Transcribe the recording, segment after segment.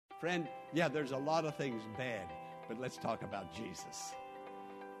Friend, yeah, there's a lot of things bad, but let's talk about Jesus.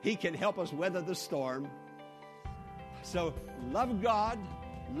 He can help us weather the storm. So love God,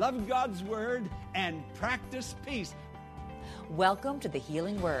 love God's Word, and practice peace. Welcome to the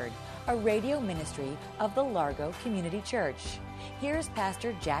Healing Word, a radio ministry of the Largo Community Church. Here's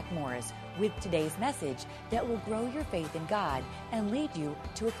Pastor Jack Morris with today's message that will grow your faith in God and lead you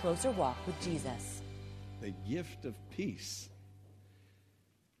to a closer walk with Jesus. The gift of peace.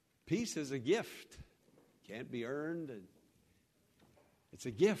 Peace is a gift. Can't be earned. It's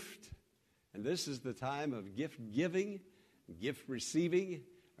a gift. And this is the time of gift giving, gift receiving.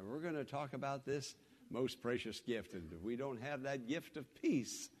 And we're going to talk about this most precious gift. And if we don't have that gift of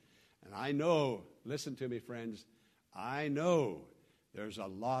peace, and I know, listen to me, friends, I know there's a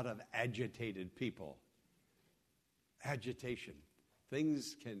lot of agitated people. Agitation.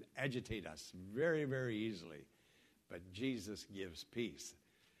 Things can agitate us very, very easily. But Jesus gives peace.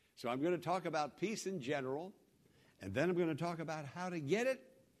 So I'm going to talk about peace in general, and then I'm going to talk about how to get it,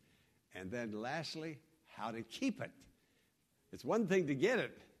 and then lastly, how to keep it. It's one thing to get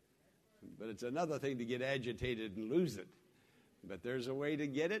it, but it's another thing to get agitated and lose it. But there's a way to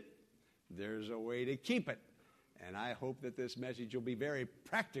get it. There's a way to keep it. And I hope that this message will be very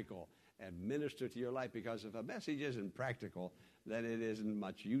practical and minister to your life, because if a message isn't practical, then it isn't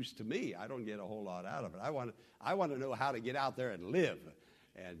much use to me. I don't get a whole lot out of it. I want to know how to get out there and live.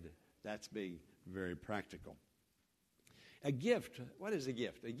 And that's being very practical. A gift, what is a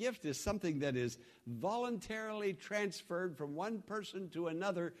gift? A gift is something that is voluntarily transferred from one person to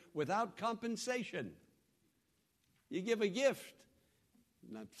another without compensation. You give a gift.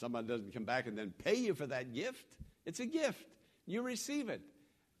 Not, someone doesn't come back and then pay you for that gift. It's a gift. You receive it.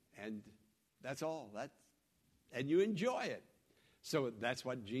 And that's all. And you enjoy it. So that's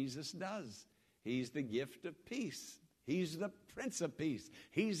what Jesus does. He's the gift of peace. He's the Prince of Peace.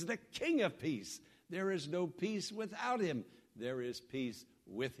 He's the King of Peace. There is no peace without him. There is peace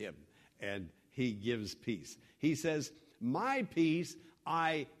with him. And he gives peace. He says, my peace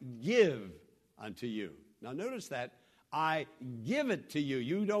I give unto you. Now notice that. I give it to you.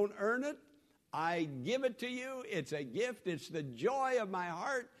 You don't earn it. I give it to you. It's a gift. It's the joy of my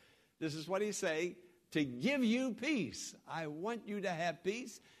heart. This is what he's saying. To give you peace. I want you to have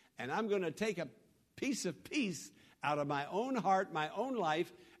peace. And I'm going to take a piece of peace out of my own heart, my own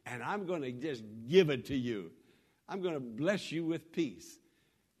life, and I'm going to just give it to you. I'm going to bless you with peace.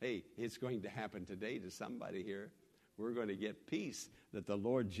 Hey, it's going to happen today to somebody here. We're going to get peace that the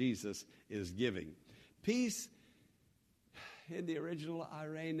Lord Jesus is giving. Peace in the original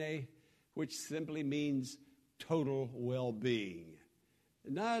irene, which simply means total well-being.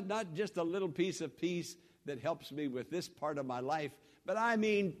 Not just a little piece of peace that helps me with this part of my life, but I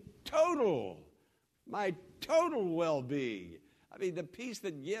mean total. My total well-being. I mean, the peace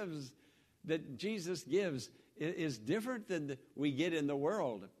that Jesus gives is different than we get in the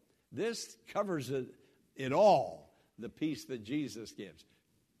world. This covers it all, the peace that Jesus gives.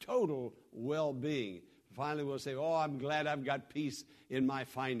 Total well-being. Finally, we'll say, oh, I'm glad I've got peace in my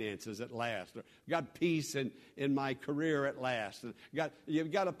finances at last. Or got peace in my career at last. And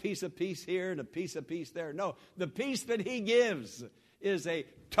you've got a piece of peace here and a piece of peace there. No, the peace that he gives is a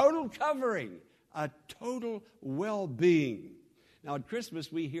total covering. A total well-being. Now, at Christmas,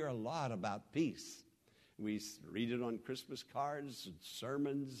 we hear a lot about peace. We read it on Christmas cards and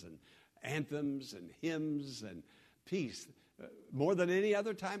sermons and anthems and hymns and peace more than any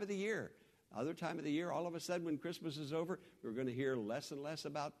other time of the year. Other time of the year, all of a sudden, when Christmas is over, we're going to hear less and less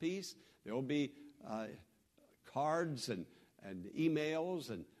about peace. There will be cards and emails,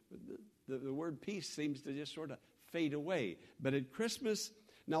 and the word peace seems to just sort of fade away. But at Christmas,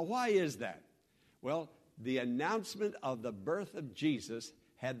 now why is that? Well, the announcement of the birth of Jesus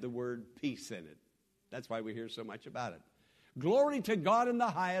had the word peace in it. That's why we hear so much about it. Glory to God in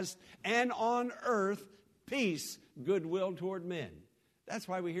the highest, and on earth, peace, goodwill toward men. That's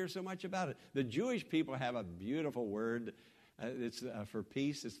why we hear so much about it. The Jewish people have a beautiful word for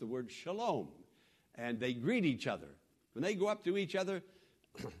peace. It's the word shalom. And they greet each other. When they go up to each other,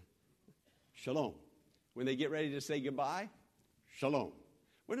 shalom. When they get ready to say goodbye, shalom.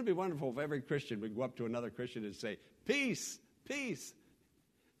 Wouldn't it be wonderful if every Christian would go up to another Christian and say, peace, peace.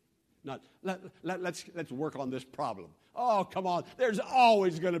 Not, let's work on this problem. Oh, come on. There's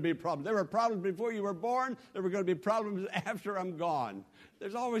always going to be problems. There were problems before you were born. There were going to be problems after I'm gone.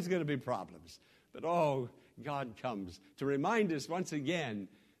 There's always going to be problems. But, oh, God comes to remind us once again,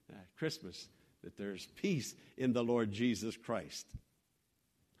 Christmas, that there's peace in the Lord Jesus Christ.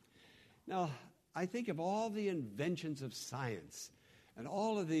 Now, I think of all the inventions of science and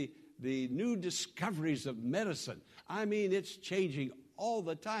all of the new discoveries of medicine. I mean, it's changing all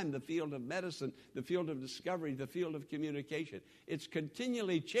the time, the field of medicine, the field of discovery, the field of communication. It's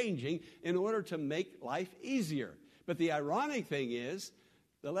continually changing in order to make life easier. But the ironic thing is,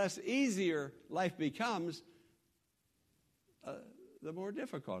 the less easier life becomes, the more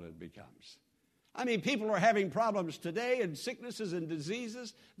difficult it becomes. I mean, people are having problems today and sicknesses and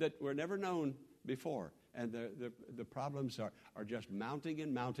diseases that were never known before. And the problems are just mounting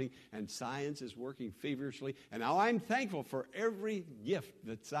and mounting, and science is working feverishly. And now I'm thankful for every gift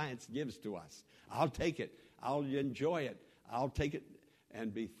that science gives to us. I'll take it. I'll enjoy it. I'll take it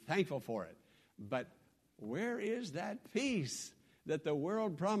and be thankful for it. But where is that peace that the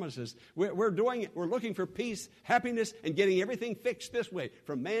world promises? We're doing it. We're looking for peace, happiness, and getting everything fixed this way,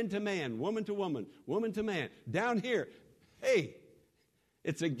 from man to man, woman to woman, woman to man. Down here, hey,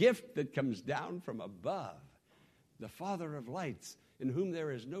 it's a gift that comes down from above. The Father of lights, in whom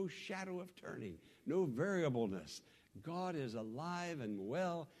there is no shadow of turning, no variableness. God is alive and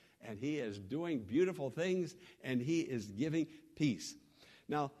well, and He is doing beautiful things, and He is giving peace.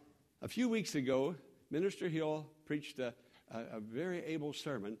 Now, a few weeks ago, Minister Hill preached a very able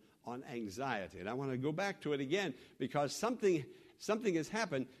sermon on anxiety. And I want to go back to it again because something has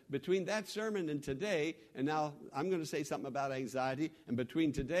happened between that sermon and today. And now I'm going to say something about anxiety. And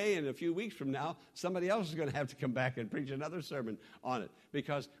between today and a few weeks from now, somebody else is going to have to come back and preach another sermon on it.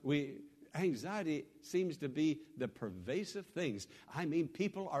 Because anxiety seems to be the pervasive things. I mean,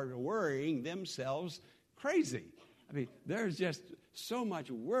 people are worrying themselves crazy. I mean, there's just so much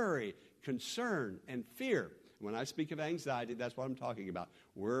worry, concern, and fear. When I speak of anxiety, that's what I'm talking about.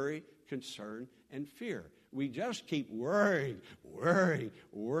 Worry, concern, and fear. We just keep worrying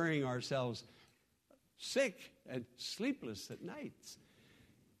ourselves sick and sleepless at nights.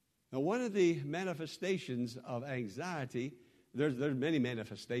 Now, one of the manifestations of anxiety, there's many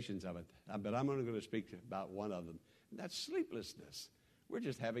manifestations of it, but I'm only going to speak about one of them, and that's sleeplessness. We're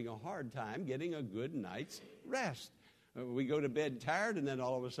just having a hard time getting a good night's rest. We go to bed tired, and then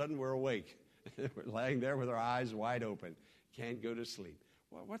all of a sudden we're awake. We're laying there with our eyes wide open. Can't go to sleep.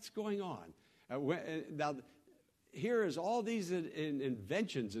 Well, what's going on? Now, here is all these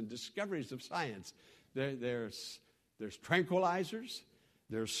inventions and discoveries of science. There's tranquilizers.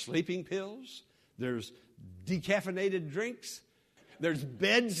 There's sleeping pills. There's decaffeinated drinks. There's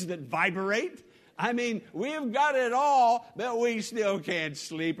beds that vibrate. I mean, we've got it all, but we still can't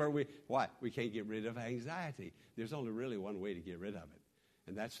sleep. Why? We can't get rid of anxiety. There's only really one way to get rid of it,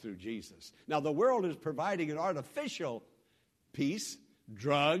 and that's through Jesus. Now, the world is providing an artificial peace,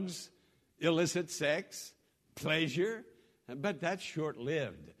 drugs, illicit sex, pleasure, but that's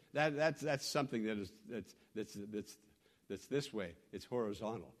short-lived. That's something that's this way. It's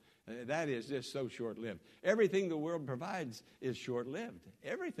horizontal. That is just so short-lived. Everything the world provides is short-lived.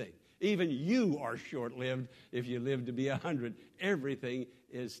 Everything. Even you are short-lived if you live to be 100. Everything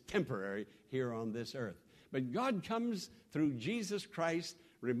is temporary here on this earth. But God comes through Jesus Christ,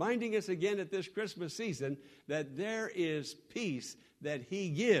 reminding us again at this Christmas season that there is peace that He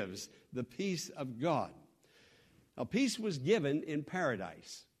gives, the peace of God. Now, peace was given in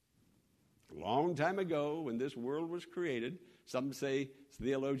paradise. A long time ago, when this world was created,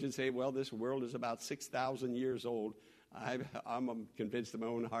 theologians say, well, this world is about 6,000 years old. I'm convinced in my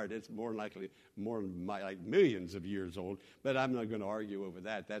own heart it's more like millions of years old, but I'm not going to argue over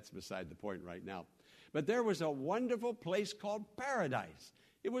that. That's beside the point right now. But there was a wonderful place called paradise.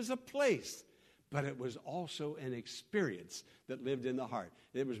 It was a place, but it was also an experience that lived in the heart.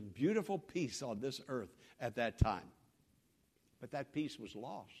 It was beautiful peace on this earth at that time. But that peace was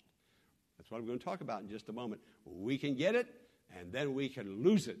lost. That's what I'm going to talk about in just a moment. We can get it, and then we can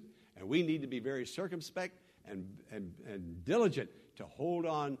lose it. And we need to be very circumspect and diligent to hold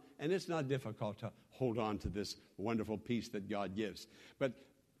on. And it's not difficult to hold on to this wonderful peace that God gives. But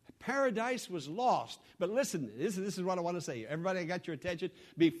paradise was lost. But listen, this is what I want to say. Everybody got your attention?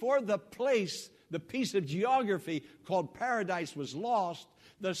 Before the piece of geography called paradise was lost,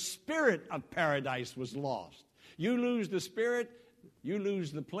 the spirit of paradise was lost. You lose the spirit, you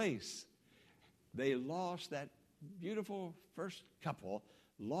lose the place. They lost, that beautiful first couple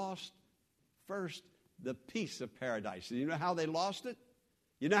lost first the peace of paradise. And you know how they lost it?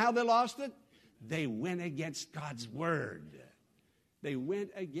 You know how they lost it? They went against God's word. They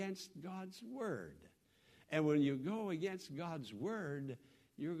went against God's word. And when you go against God's word,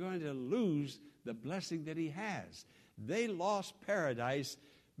 you're going to lose the blessing that He has. They lost paradise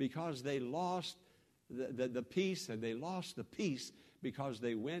because they lost the peace, and they lost the peace because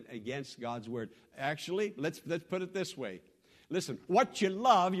they went against God's word. Actually, let's put it this way. Listen, what you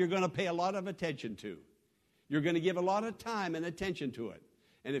love, you're going to pay a lot of attention to. You're going to give a lot of time and attention to it.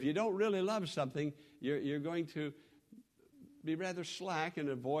 And if you don't really love something, you're going to be rather slack and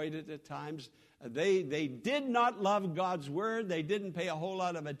avoid it at times. They did not love God's word. They didn't pay a whole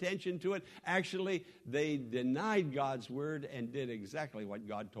lot of attention to it. Actually, they denied God's word and did exactly what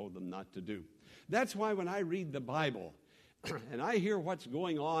God told them not to do. That's why when I read the Bible and I hear what's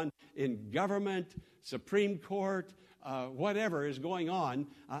going on in government, Supreme Court, whatever is going on,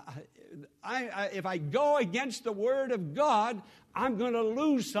 if I go against the Word of God, I'm going to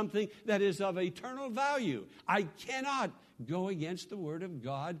lose something that is of eternal value. I cannot go against the Word of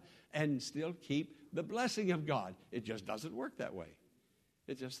God and still keep the blessing of God. It just doesn't work that way.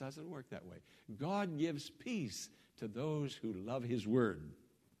 It just doesn't work that way. God gives peace to those who love His Word.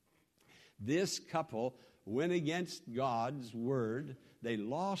 This couple went against God's Word. They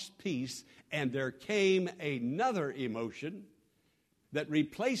lost peace, and there came another emotion that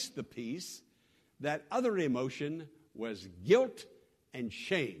replaced the peace. That other emotion was guilt and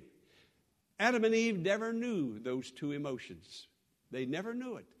shame. Adam and Eve never knew those two emotions. They never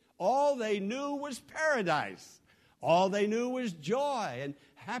knew it. All they knew was paradise. All they knew was joy and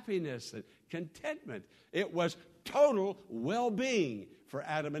happiness and contentment. It was total well-being for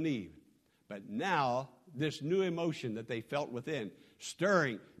Adam and Eve. But now, this new emotion that they felt within,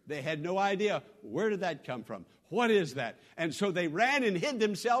 stirring, they had no idea, where did that come from? What is that? And so they ran and hid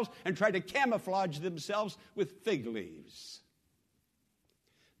themselves and tried to camouflage themselves with fig leaves.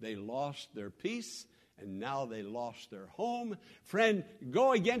 They lost their peace, and now they lost their home. Friend,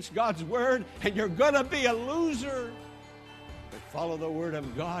 go against God's word, and you're going to be a loser. But follow the word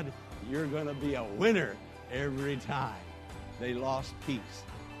of God, you're going to be a winner every time. They lost peace.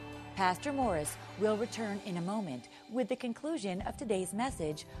 Pastor Morris will return in a moment with the conclusion of today's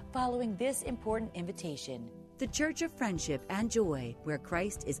message following this important invitation. The Church of Friendship and Joy, where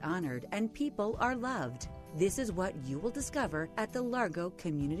Christ is honored and people are loved. This is what you will discover at the Largo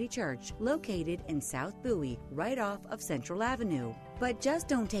Community Church, located in South Bowie, right off of Central Avenue. But just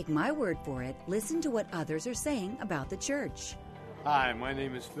don't take my word for it. Listen to what others are saying about the church. Hi, my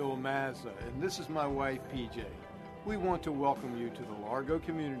name is Phil Mazza, and this is my wife, PJ. We want to welcome you to the Largo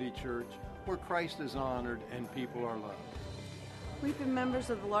Community Church, where Christ is honored and people are loved. We've been members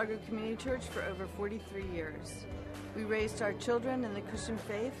of the Largo Community Church for over 43 years. We raised our children in the Christian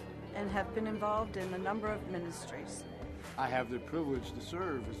faith and have been involved in a number of ministries. I have the privilege to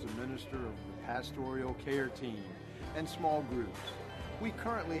serve as the minister of the pastoral care team and small groups. We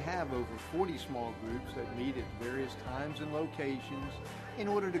currently have over 40 small groups that meet at various times and locations in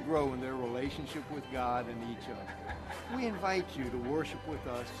order to grow in their relationship with God and each other. We invite you to worship with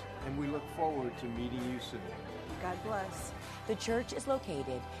us, and we look forward to meeting you soon. God bless. The church is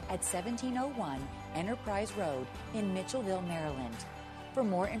located at 1701 Enterprise Road in Mitchellville, Maryland. For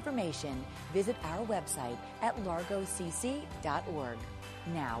more information, visit our website at largocc.org.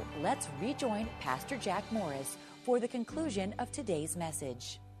 Now, let's rejoin Pastor Jack Morris for the conclusion of today's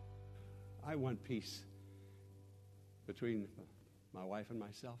message. I want peace between my wife and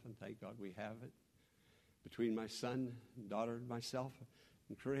myself, and thank God we have it. Between my son, daughter, and myself,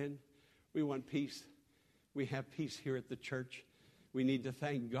 and Corinne, we want peace. We have peace here at the church. We need to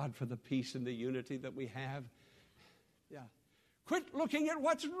thank God for the peace and the unity that we have. Yeah. Quit looking at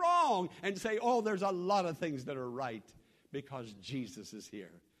what's wrong and say, oh, there's a lot of things that are right, because Jesus is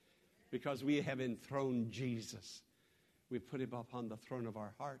here. Because we have enthroned Jesus. We put him up on the throne of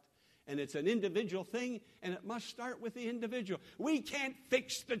our heart. And it's an individual thing, and it must start with the individual. We can't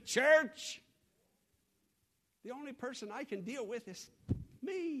fix the church. The only person I can deal with is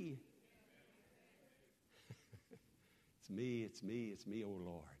me. It's me, oh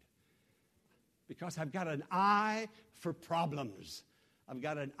Lord. Because I've got an eye for problems. I've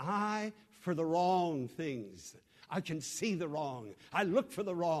got an eye for the wrong things. I can see the wrong. I look for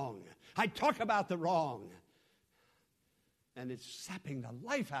the wrong. I talk about the wrong. And it's sapping the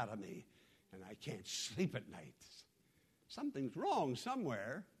life out of me. And I can't sleep at night. Something's wrong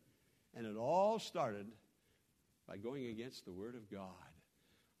somewhere. And it all started by going against the Word of God.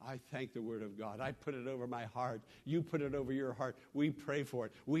 I thank the Word of God. I put it over my heart. You put it over your heart. We pray for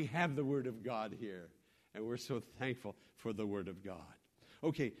it. We have the Word of God here. And we're so thankful for the Word of God.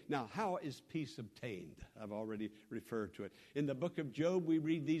 Okay, now how is peace obtained? I've already referred to it. In the book of Job, we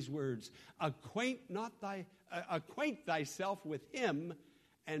read these words, acquaint thyself with him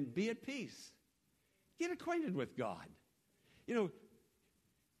and be at peace. Get acquainted with God. You know,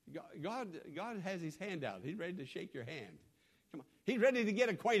 God has his hand out. He's ready to shake your hand. Come on. He's ready to get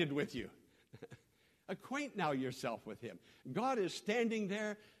acquainted with you. Acquaint now yourself with him. God is standing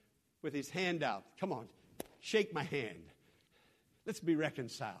there with his hand out. Come on, shake my hand. Let's be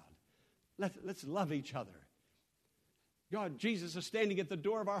reconciled. Let's love each other. God, Jesus is standing at the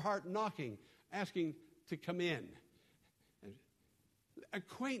door of our heart knocking, asking to come in. And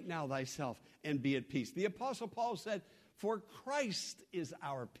Acquaint now thyself and be at peace. The Apostle Paul said, for Christ is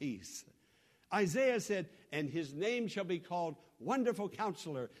our peace. Isaiah said, and his name shall be called Wonderful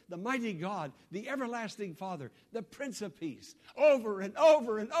Counselor, the Mighty God, the Everlasting Father, the Prince of Peace. Over and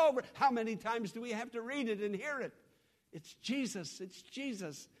over and over. How many times do we have to read it and hear it? It's Jesus, it's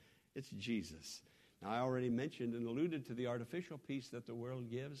Jesus, it's Jesus. Now, I already mentioned and alluded to the artificial peace that the world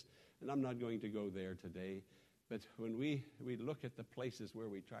gives, and I'm not going to go there today. But when we look at the places where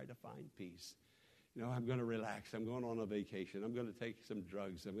we try to find peace, you know, I'm going to relax. I'm going on a vacation. I'm going to take some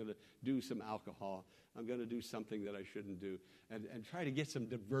drugs. I'm going to do some alcohol. I'm going to do something that I shouldn't do and try to get some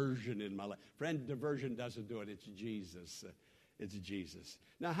diversion in my life. Friend, diversion doesn't do it. It's Jesus. It's Jesus.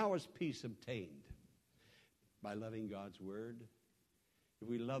 Now, how is peace obtained? By loving God's Word. If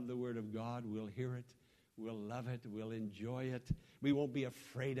we love the Word of God, we'll hear it. We'll love it. We'll enjoy it. We won't be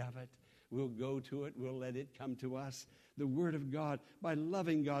afraid of it. We'll go to it. We'll let it come to us. The Word of God, by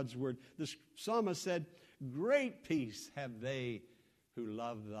loving God's Word. The psalmist said, great peace have they who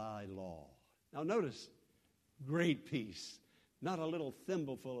love thy law. Now notice, great peace. Not a little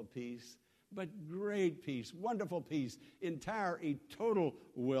thimbleful of peace, but great peace, wonderful peace, entire, total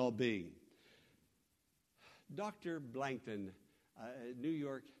well-being. Dr. Blankton, a New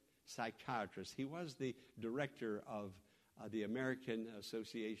York psychiatrist, he was the director of the American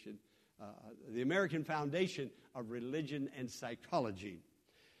Association, the American Foundation of Religion and Psychology.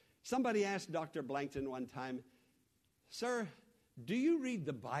 Somebody asked Dr. Blankton one time, sir, do you read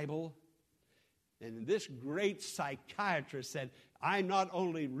the Bible? And this great psychiatrist said, I not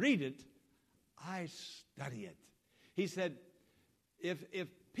only read it, I study it. He said, if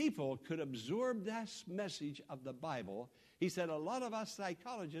people could absorb this message of the Bible, he said, a lot of us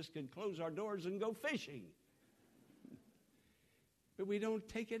psychologists can close our doors and go fishing. But we don't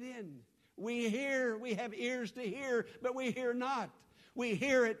take it in. We hear, we have ears to hear, but we hear not. We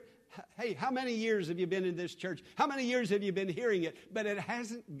hear it. Hey, how many years have you been in this church? How many years have you been hearing it? But it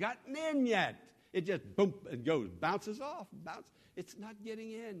hasn't gotten in yet. It just, boom, it goes, bounces off. It's not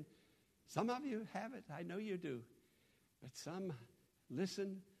getting in. Some of you have it. I know you do. But some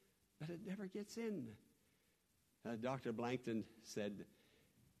listen, but it never gets in. Dr. Blankton said,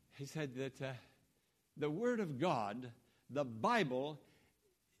 he said that the Word of God, the Bible,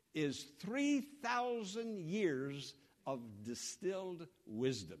 is 3,000 years of distilled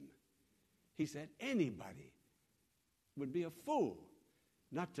wisdom. He said anybody would be a fool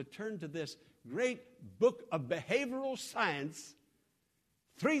not to turn to this great book of behavioral science,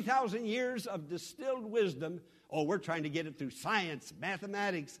 3,000 years of distilled wisdom. Oh, we're trying to get it through science,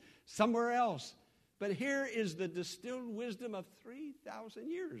 mathematics, somewhere else. But here is the distilled wisdom of 3,000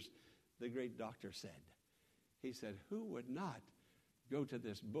 years, the great doctor said. He said, who would not go to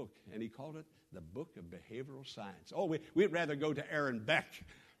this book? And he called it the Book of Behavioral Science. Oh, we'd rather go to Aaron Beck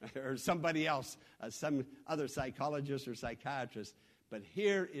or somebody else, some other psychologist or psychiatrist. But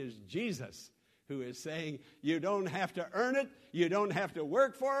here is Jesus who is saying, you don't have to earn it. You don't have to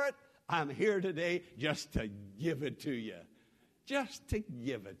work for it. I'm here today just to give it to you. Just to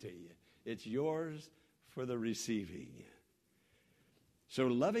give it to you. It's yours for the receiving. So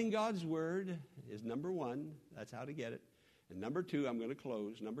loving God's Word is number one. That's how to get it. And number two, I'm going to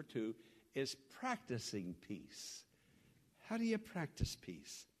close. Number two is practicing peace. How do you practice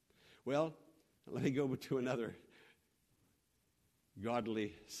peace? Well, let me go to another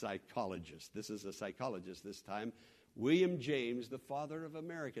godly psychologist. This is a psychologist this time. William James, the father of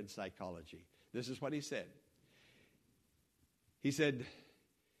American psychology. This is what he said. He said,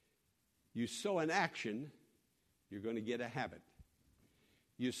 you sow an action, you're going to get a habit.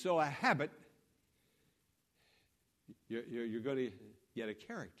 You sow a habit, you're going to get a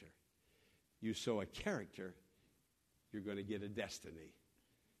character. You sow a character, you're going to get a destiny.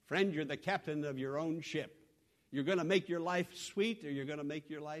 Friend, you're the captain of your own ship. You're going to make your life sweet or you're going to make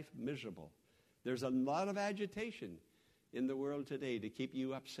your life miserable. There's a lot of agitation in the world today to keep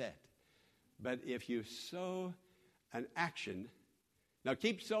you upset. But if you sow an action, now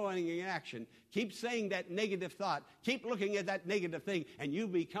keep sowing an action, keep saying that negative thought, keep looking at that negative thing, and you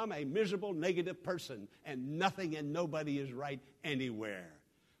become a miserable, negative person, and nothing and nobody is right anywhere.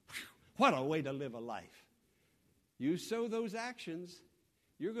 Whew, what a way to live a life. You sow those actions,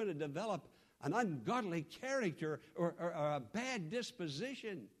 you're going to develop an ungodly character or a bad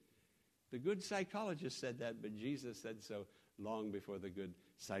disposition. The good psychologist said that, but Jesus said so long before the good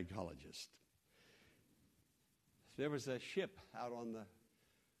psychologist. There was a ship out on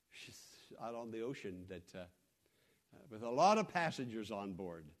the ocean that with a lot of passengers on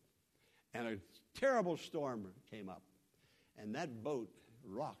board, and a terrible storm came up, and that boat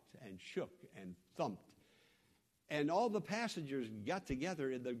rocked and shook and thumped, And all the passengers got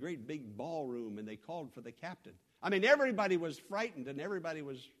together in the great big ballroom, and they called for the captain. I mean, everybody was frightened, and everybody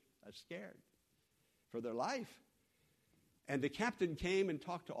was scared for their life. And the captain came and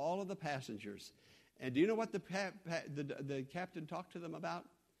talked to all of the passengers. And do you know what the captain talked to them about?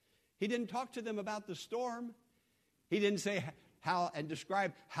 He didn't talk to them about the storm. He didn't say how and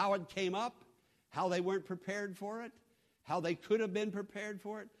describe how it came up, how they weren't prepared for it, how they could have been prepared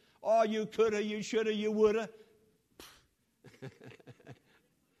for it. Oh, you coulda, you shoulda, you woulda.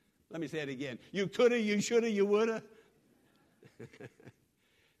 Let me say it again. You coulda, you shoulda, you woulda.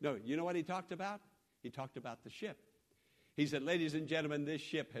 No, you know what he talked about? He talked about the ship. He said, ladies and gentlemen, this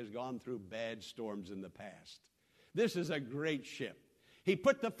ship has gone through bad storms in the past. This is a great ship. He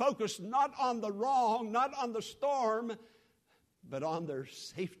put the focus not on the wrong, not on the storm, but on their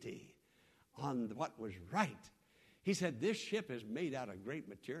safety, on what was right. He said, this ship is made out of great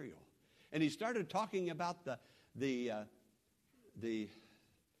material. And he started talking about the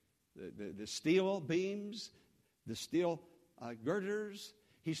steel beams, the steel girders.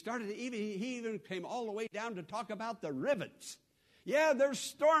 He even came all the way down to talk about the rivets. Yeah, there's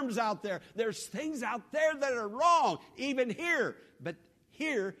storms out there. There's things out there that are wrong, even here. But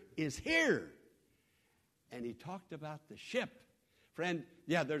here is here. And he talked about the ship. Friend,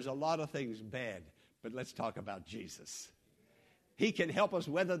 yeah, there's a lot of things bad, but let's talk about Jesus. He can help us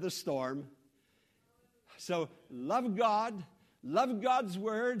weather the storm. So love God, love God's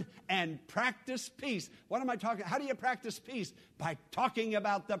word, and practice peace. What am I talking? How do you practice peace? By talking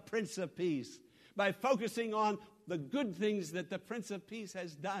about the Prince of Peace, by focusing on the good things that the Prince of Peace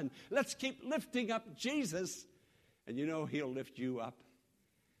has done. Let's keep lifting up Jesus, and you know he'll lift you up.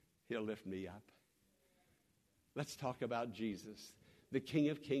 He'll lift me up. Let's talk about Jesus. The King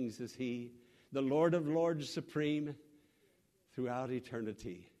of Kings is he, the Lord of Lords supreme throughout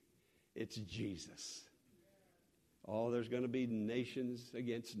eternity. It's Jesus. Oh, there's going to be nations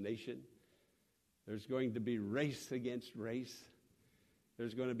against nation. There's going to be race against race.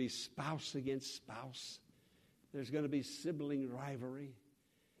 There's going to be spouse against spouse. There's going to be sibling rivalry.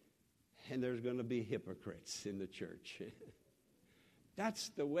 And there's going to be hypocrites in the church. That's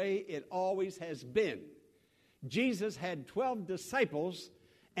the way it always has been. Jesus had 12 disciples,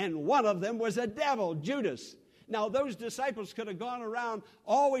 and one of them was a devil, Judas. Now, those disciples could have gone around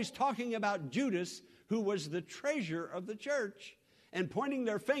always talking about Judas, who was the treasurer of the church, and pointing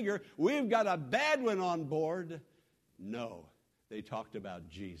their finger, we've got a bad one on board. No, they talked about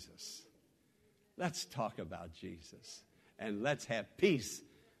Jesus. Let's talk about Jesus, and let's have peace,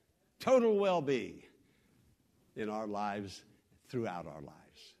 total well-being in our lives, throughout our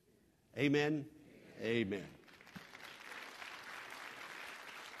lives. Amen? Amen.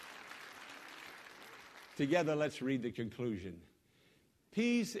 Together, let's read the conclusion.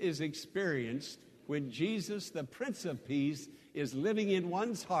 Peace is experienced when Jesus, the Prince of Peace, is living in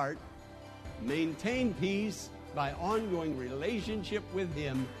one's heart. Maintain peace by ongoing relationship with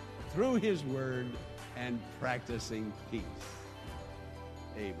him through his word and practicing peace.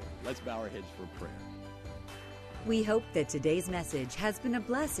 Amen. Let's bow our heads for prayer. We hope that today's message has been a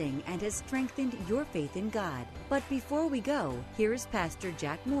blessing and has strengthened your faith in God. But before we go, here is Pastor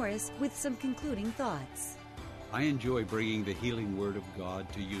Jack Morris with some concluding thoughts. I enjoy bringing the healing word of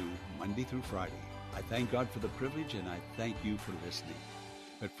God to you Monday through Friday. I thank God for the privilege, and I thank you for listening.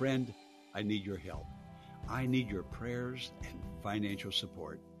 But friend, I need your help. I need your prayers and financial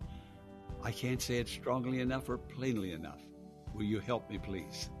support. I can't say it strongly enough or plainly enough. Will you help me,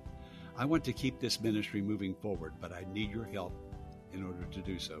 please? I want to keep this ministry moving forward, but I need your help in order to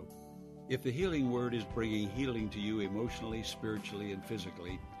do so. If the healing word is bringing healing to you emotionally, spiritually, and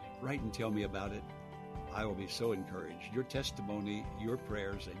physically, write and tell me about it. I will be so encouraged. Your testimony, your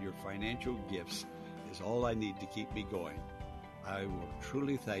prayers, and your financial gifts is all I need to keep me going. I will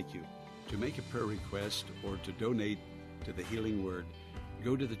truly thank you. To make a prayer request or to donate to the Healing Word,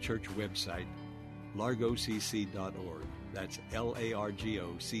 go to the church website, largocc.org. That's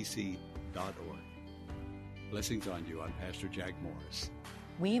largocc.org. Blessings on you. I'm Pastor Jack Morris.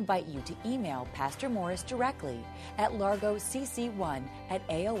 We invite you to email Pastor Morris directly at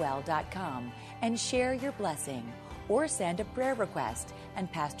largocc1@aol.com and share your blessing, or send a prayer request,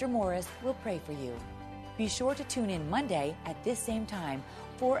 and Pastor Morris will pray for you. Be sure to tune in Monday at this same time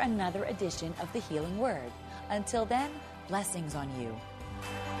for another edition of the Healing Word. Until then, blessings on you.